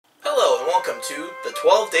welcome to the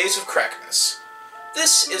 12 Days of Crackmas.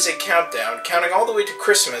 This is a countdown counting all the way to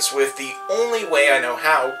Christmas with the only way I know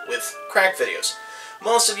how with crack videos.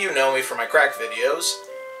 Most of you know me for my crack videos,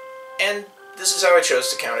 and this is how I chose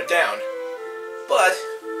to count it down. But,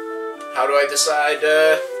 how do I decide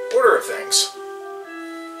order of things?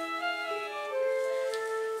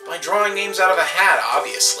 By drawing names out of a hat,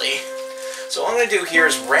 obviously. So all I'm going to do here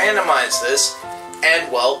is randomize this, and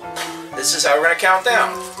well, this is how we're going to count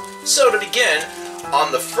down. So to begin,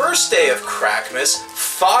 on the first day of Crackmas,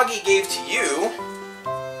 Foggy gave to you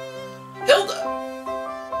Hilda.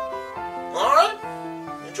 Alright,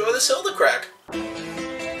 enjoy this Hilda Crack.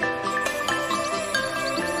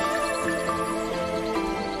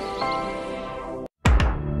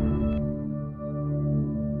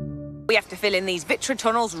 We have to fill in these Vittra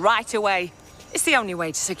tunnels right away. It's the only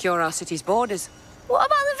way to secure our city's borders. What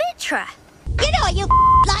about the Vittra? You know what you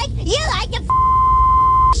like? You like the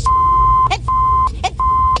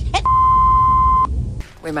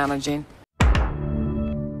We're managing.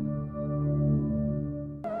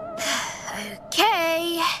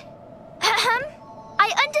 Okay.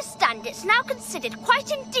 I understand it's now considered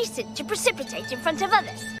quite indecent to precipitate in front of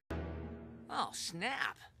others. Oh,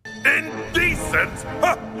 snap. Indecent?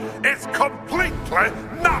 Huh. It's completely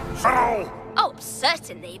natural! Oh,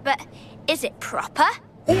 certainly, but is it proper?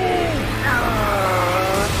 I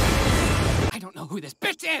don't know who this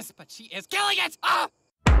bitch is, but she is killing it! Ah!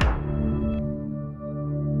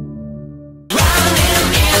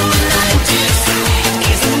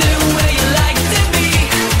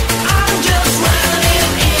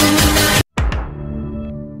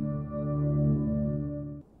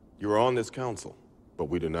 You are on this council, but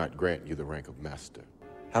we do not grant you the rank of master.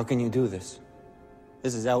 How can you do this?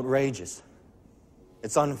 This is outrageous.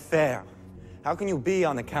 It's unfair. How can you be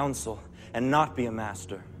on the council and not be a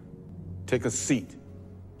master? Take a seat,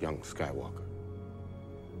 young Skywalker.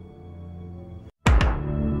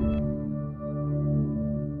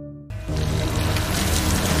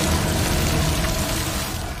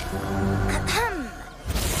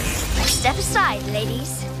 Step aside,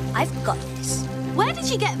 ladies. I've got this. Where did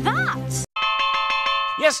you get that?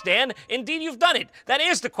 Yes, Dan, indeed you've done it. That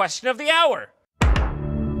is the question of the hour.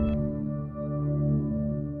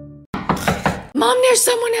 Mom, there's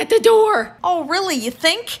someone at the door. Oh, really, you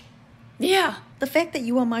think? Yeah. The fact that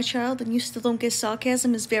you are my child and you still don't get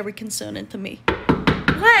sarcasm is very concerning to me.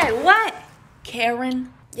 What?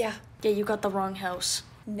 Karen? Yeah, you got the wrong house.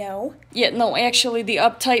 No. Yeah, no, actually, the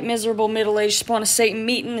uptight, miserable, middle-aged spawn of Satan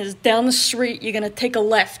meeting is down the street. You're gonna take a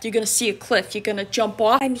left. You're gonna see a cliff. You're gonna jump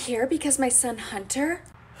off. I'm here because my son Hunter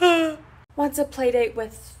wants a playdate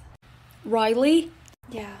with... Riley?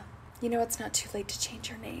 Yeah, you know it's not too late to change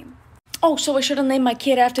your name. Oh, so I should have named my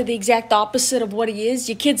kid after the exact opposite of what he is?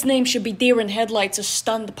 Your kid's name should be Deer in Headlights or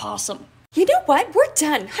Stunned Possum. You know what? We're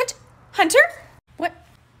done. Hunter? What?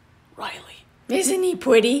 Riley. Isn't he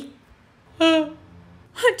pretty?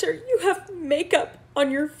 Hunter, you have makeup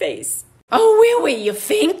on your face. Oh, really, you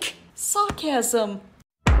think? Sarcasm.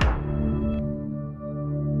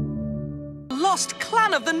 Lost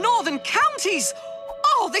clan of the Northern Counties!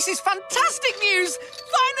 Oh, this is fantastic news!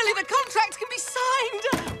 Finally, the contract can be signed!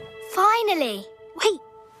 Finally. Wait,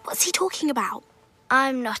 what's he talking about?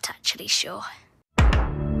 I'm not actually sure.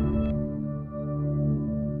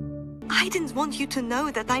 I didn't want you to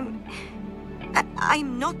know that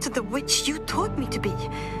I'm not the witch you taught me to be.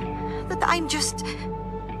 That I'm just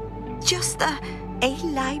a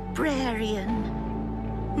librarian.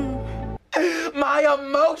 My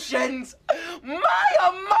emotions! My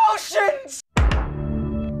emotions!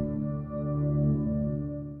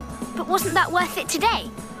 But wasn't that worth it today?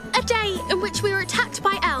 A day in which we were attacked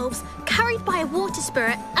by elves, carried by a water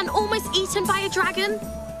spirit, and almost eaten by a dragon?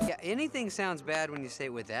 Yeah, anything sounds bad when you say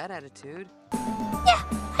it with that attitude. Yeah,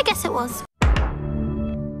 I guess it was.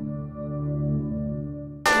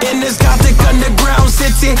 In this gothic underground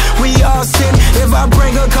city, we all sin. If I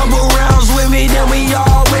bring a couple rounds with me, then we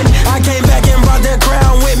all win. I came back and brought the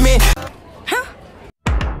crown with me. Huh?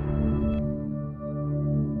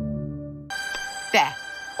 There,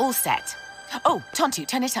 all set. Oh, Tontu,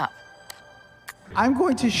 turn it up. I'm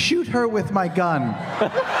going to shoot her with my gun.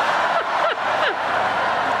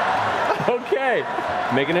 Okay,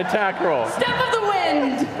 make an attack roll. Step of the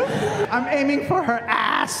wind! I'm aiming for her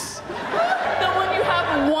ass. The one you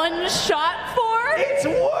have one shot for? It's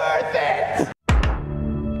worth it!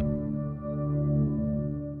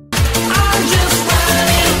 I'm just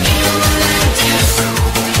running in Atlantis.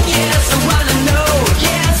 Yes, I wanna know.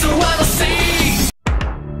 Yes, I wanna see.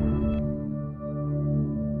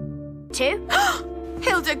 Two?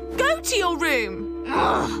 Hilda, go to your room!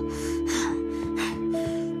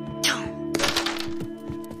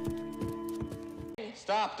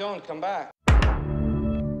 Stop, don't come back.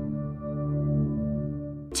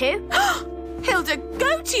 2. Hilda,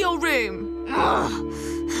 go to your room.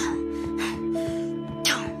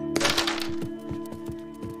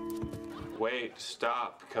 Wait,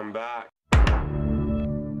 stop, come back.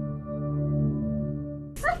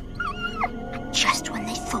 Just when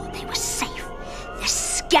they thought they were safe, the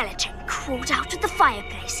skeleton crawled out of the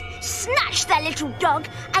fireplace, snatched their little dog,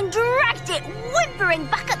 and dragged it whimpering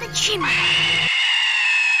back at the chimney.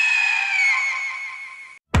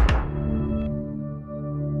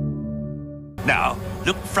 Now,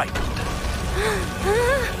 look frightened.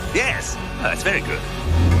 Yes, that's very good.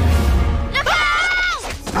 Look out!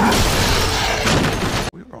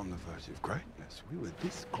 We were on the verge of greatness. We were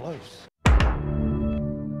this close.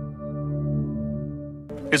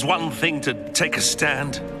 It's one thing to take a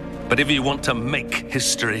stand, but if you want to make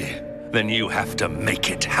history, then you have to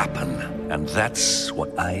make it happen. And that's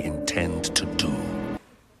what I intend to do.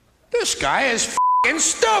 This guy is f***ing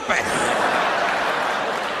stupid!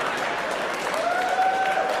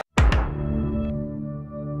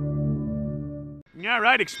 All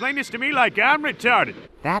right, explain this to me like I'm retarded.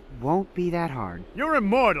 That won't be that hard. You're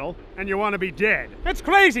immortal, and you want to be dead. That's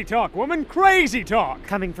crazy talk, woman. Crazy talk.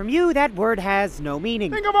 Coming from you, that word has no meaning.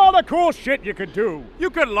 Think of all the cool shit you could do. You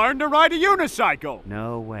could learn to ride a unicycle.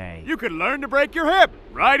 No way. You could learn to break your hip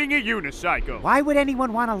riding a unicycle. Why would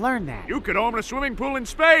anyone want to learn that? You could own a swimming pool in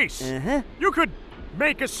space. Uh-huh. You could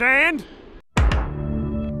make a sand.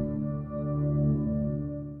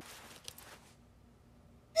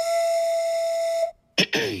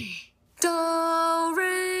 Do,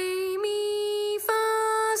 re, mi, fa,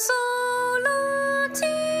 sol, la,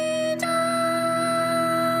 ti, do.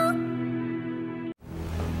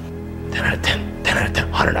 10 out of 10, 10 out of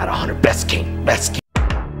 10, 100 out of 100, best game, best game.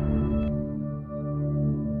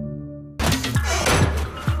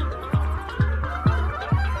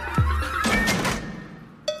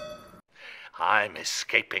 I'm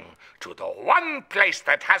escaping to the one place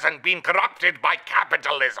that hasn't been corrupted by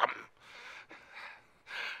capitalism.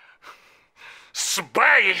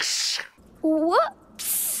 Space! What?